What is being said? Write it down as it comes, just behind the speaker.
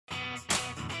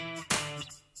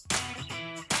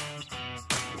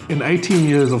In 18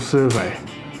 years of survey,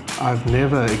 I've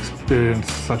never experienced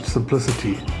such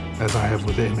simplicity as I have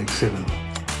with the MX7.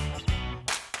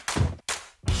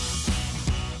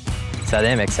 So the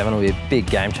MX7 will be a big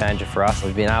game changer for us.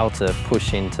 We've been able to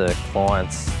push into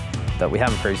clients that we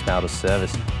haven't previously been able to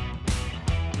service.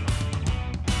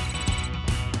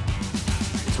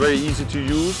 It's very easy to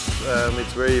use,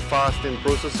 it's very fast in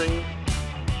processing.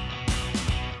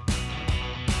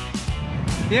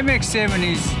 The MX7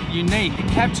 is unique. It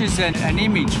captures an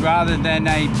image rather than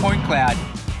a point cloud.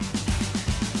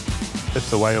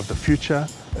 It's the way of the future,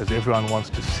 as everyone wants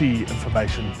to see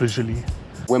information visually.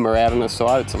 When we're out on the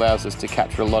site, it allows us to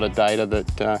capture a lot of data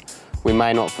that we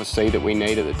may not foresee that we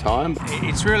need at the time.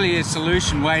 It's really a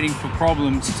solution waiting for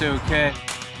problems to occur.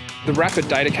 The rapid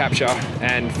data capture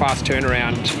and fast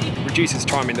turnaround reduces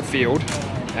time in the field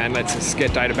and lets us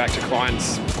get data back to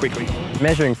clients quickly.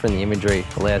 Measuring from the imagery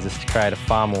allows us to create a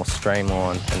far more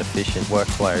streamlined and efficient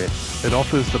workflow. It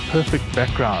offers the perfect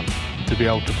background to be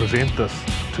able to present this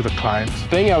to the clients.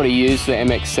 Being able to use the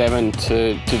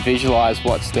MX7 to visualise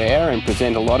what's there and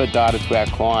present a lot of data to our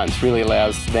clients really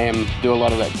allows them to do a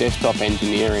lot of that desktop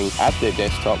engineering at their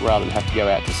desktop rather than have to go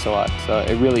out to site. So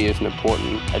it really is an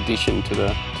important addition to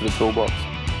the toolbox.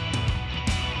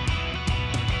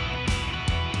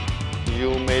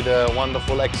 You made a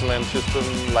wonderful, excellent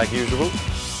system like usual.